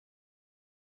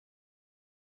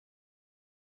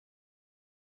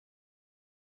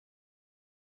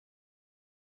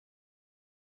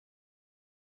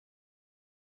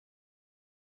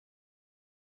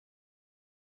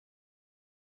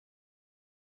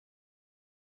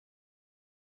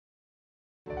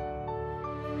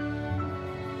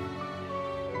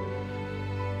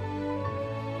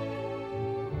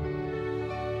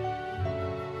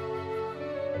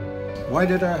Why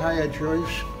did I hire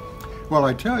Joyce? Well,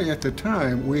 I tell you, at the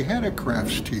time, we had a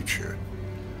crafts teacher.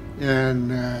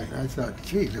 And I thought,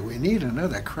 gee, do we need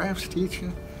another crafts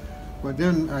teacher? But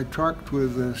then I talked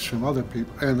with some other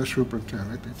people and the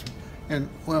superintendent. And,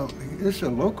 well, it's a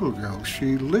local girl.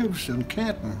 She lives in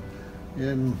Canton.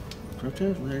 And I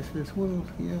said, well,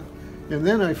 yeah. And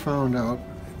then I found out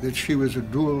that she was a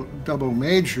double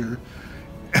major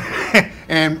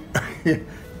and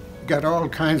got all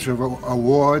kinds of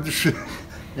awards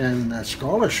and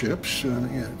scholarships.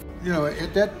 And, you know,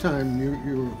 at that time,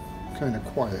 you were kind of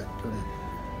quiet.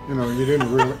 You know, you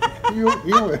didn't really, you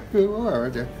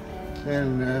were.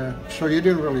 And so you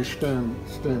didn't really stand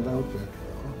out that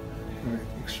well,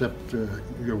 except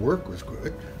your work was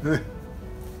good.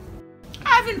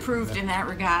 I've improved in that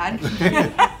regard.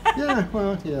 Yeah,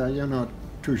 well, yeah, you're not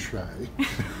too shy.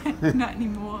 Not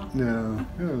anymore. No.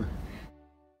 Oh.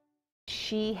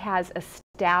 She has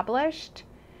established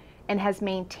and has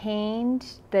maintained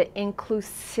the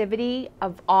inclusivity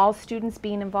of all students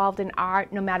being involved in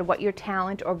art, no matter what your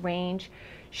talent or range.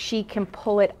 She can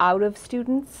pull it out of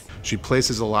students. She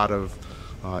places a lot of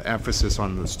emphasis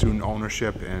on the student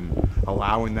ownership and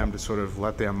allowing them to sort of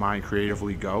let their mind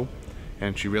creatively go.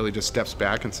 And she really just steps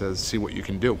back and says, see what you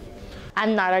can do.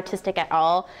 I'm not artistic at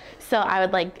all, so I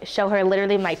would like show her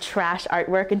literally my trash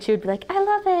artwork and she would be like, I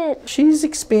love it. She's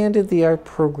expanded the art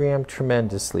program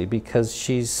tremendously because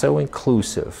she's so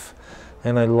inclusive.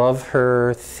 And I love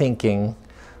her thinking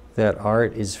that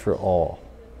art is for all.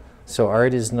 So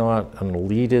art is not an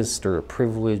elitist or a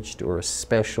privileged or a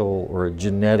special or a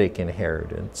genetic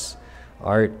inheritance.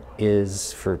 Art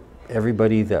is for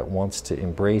everybody that wants to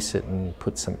embrace it and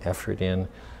put some effort in,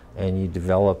 and you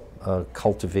develop a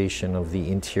cultivation of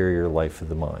the interior life of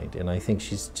the mind. And I think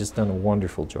she's just done a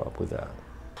wonderful job with that.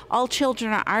 All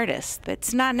children are artists.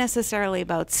 It's not necessarily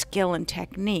about skill and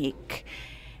technique.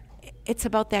 It's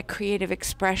about that creative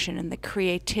expression and the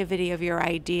creativity of your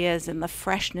ideas and the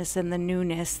freshness and the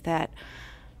newness that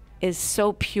is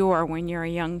so pure when you're a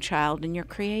young child and you're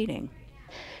creating.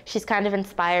 She's kind of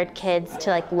inspired kids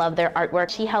to like love their artwork.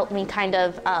 She helped me kind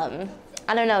of, I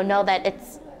don't know that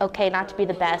it's okay not to be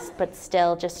the best, but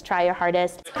still just try your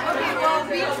hardest. Okay, well,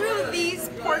 we drew these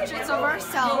portraits of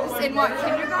ourselves in what,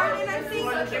 kindergarten, I think?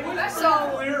 So,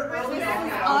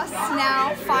 us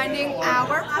now finding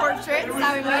our portraits.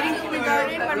 Now we made in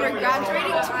kindergarten when we're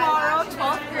graduating tomorrow,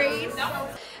 12th grade.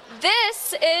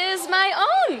 This is my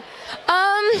own.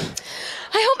 I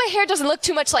hope my hair doesn't look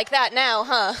too much like that now,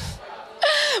 huh?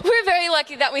 We're very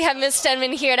lucky that we have Miss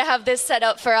Stenmon here to have this set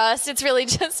up for us. It's really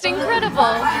just incredible.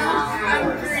 Well,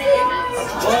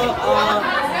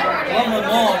 I'm my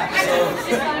mom, so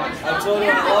I told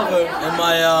her I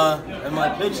love her in my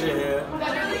picture here.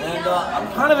 And I'm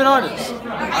kind of an artist.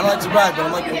 I like to brag, but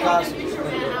I'm like Picasso.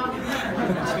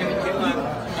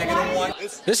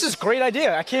 This is a great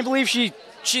idea. I can't believe she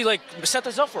like set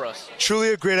this up for us. Truly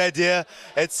a great idea.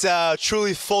 It's a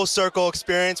truly full circle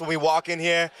experience when we walk in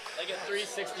here. Like a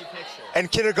 360 picture. In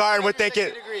kindergarten, we're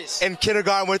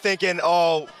thinking,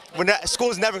 oh,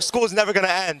 school's never gonna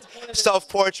end.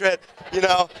 Self-portrait, you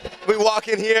know. We walk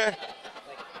in here.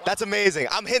 That's amazing.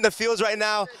 I'm hitting the fields right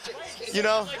now, you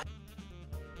know.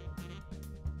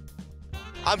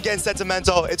 I'm getting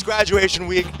sentimental. It's graduation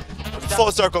week.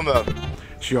 Full circle move.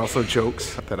 She also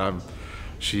jokes that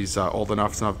she's old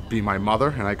enough to be my mother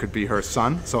and I could be her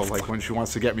son. So like when she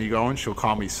wants to get me going, she'll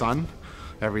call me son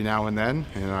every now and then.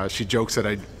 And she jokes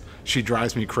that she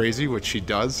drives me crazy, which she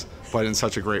does, but in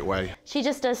such a great way. She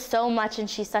just does so much and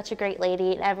she's such a great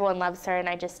lady. Everyone loves her and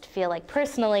I just feel like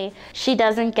personally, she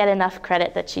doesn't get enough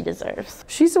credit that she deserves.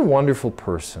 She's a wonderful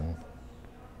person.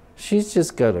 She's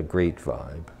just got a great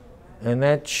vibe. And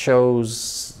that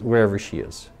shows wherever she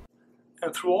is.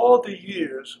 And through all the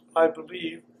years, I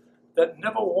believe that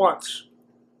never once,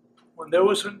 when there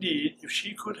was a need, if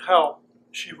she could help,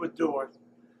 she would do it.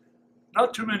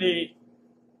 Not too many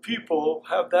people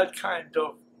have that kind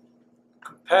of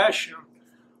compassion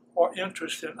or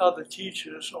interest in other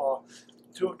teachers or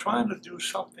trying to do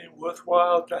something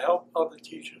worthwhile to help other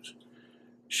teachers.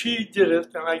 She did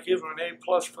it, and I give her an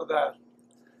A+ for that.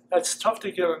 That's tough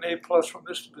to get an A+ from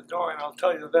Mr. Bedoin, I'll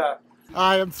tell you that.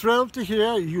 I am thrilled to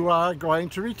hear you are going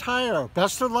to retire.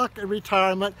 Best of luck in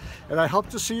retirement, and I hope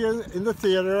to see you in the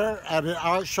theater and in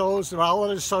art shows and all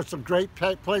other sorts of great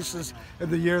places in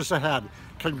the years ahead.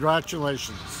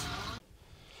 Congratulations.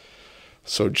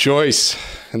 So Joyce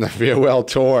and the farewell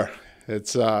tour.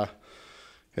 It's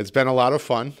been a lot of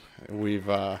fun.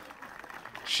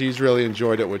 She's really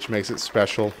enjoyed it, which makes it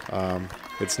special.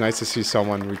 It's nice to see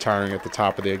someone retiring at the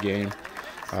top of their game.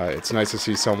 It's nice to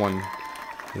see someone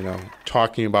you know,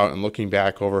 talking about and looking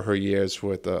back over her years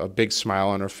with a big smile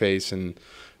on her face, and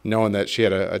knowing that she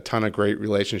had a ton of great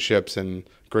relationships and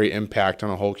great impact on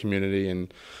the whole community,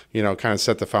 and, you know, kind of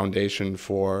set the foundation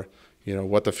for, you know,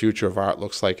 what the future of art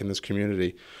looks like in this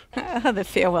community. The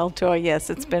farewell tour, yes,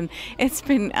 it's been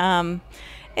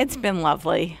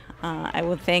lovely. I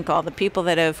would thank all the people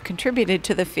that have contributed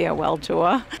to the farewell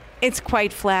tour. It's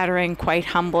quite flattering, quite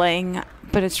humbling,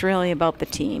 but it's really about the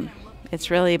team. It's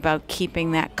really about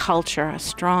keeping that culture, a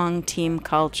strong team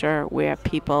culture where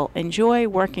people enjoy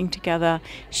working together,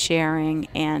 sharing,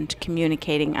 and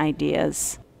communicating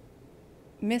ideas.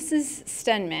 Mrs.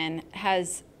 Stenmon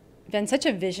has been such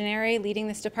a visionary leading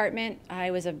this department.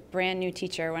 I was a brand new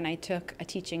teacher when I took a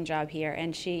teaching job here,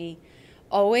 and she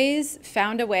always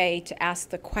found a way to ask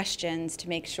the questions to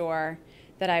make sure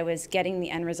that I was getting the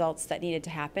end results that needed to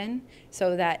happen,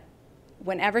 so that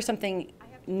whenever something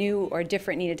new or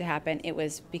different needed to happen, it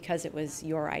was because it was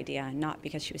your idea, not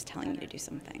because she was telling you to do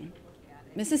something.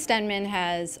 Mrs. Stenmon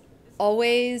has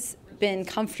always been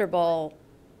comfortable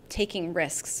taking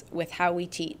risks with how we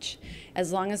teach,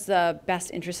 as long as the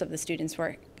best interests of the students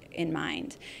were in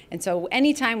mind. And so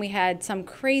anytime we had some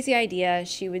crazy idea,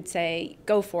 she would say,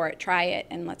 go for it, try it,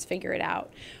 and let's figure it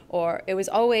out. Or it was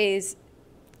always,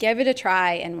 give it a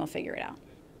try and we'll figure it out.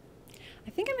 I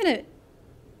think I'm going to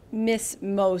miss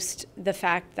most the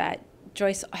fact that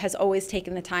Joyce has always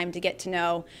taken the time to get to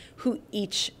know who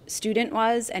each student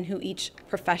was and who each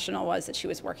professional was that she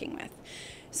was working with.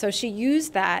 So she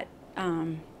used that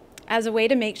as a way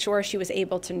to make sure she was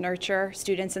able to nurture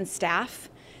students and staff,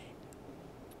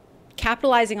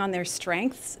 capitalizing on their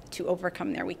strengths to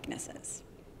overcome their weaknesses.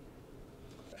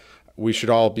 We should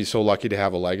all be so lucky to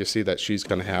have a legacy that she's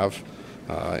going to have,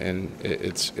 and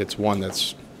it's one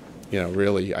that's, you know,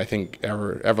 really, I think,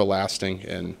 everlasting.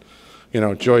 And, you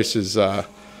know, Joyce is, I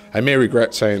may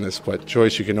regret saying this, but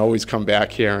Joyce, you can always come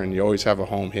back here, and you always have a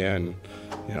home here, and,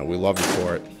 you know, we love you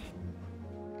for it.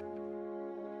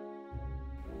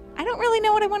 I don't really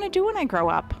know what I want to do when I grow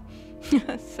up.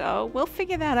 So we'll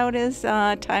figure that out as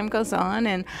time goes on,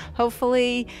 and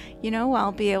hopefully, you know,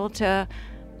 I'll be able to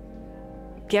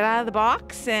get out of the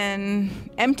box and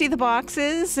empty the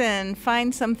boxes and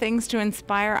find some things to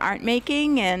inspire art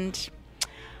making, and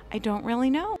I don't really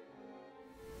know.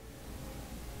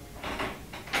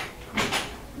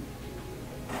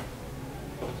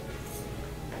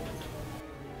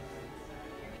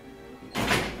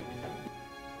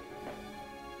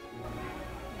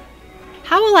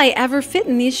 How will I ever fit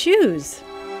in these shoes?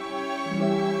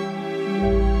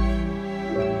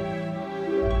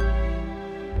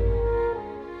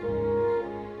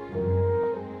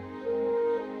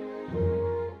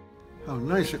 How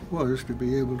nice it was to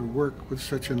be able to work with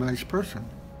such a nice person.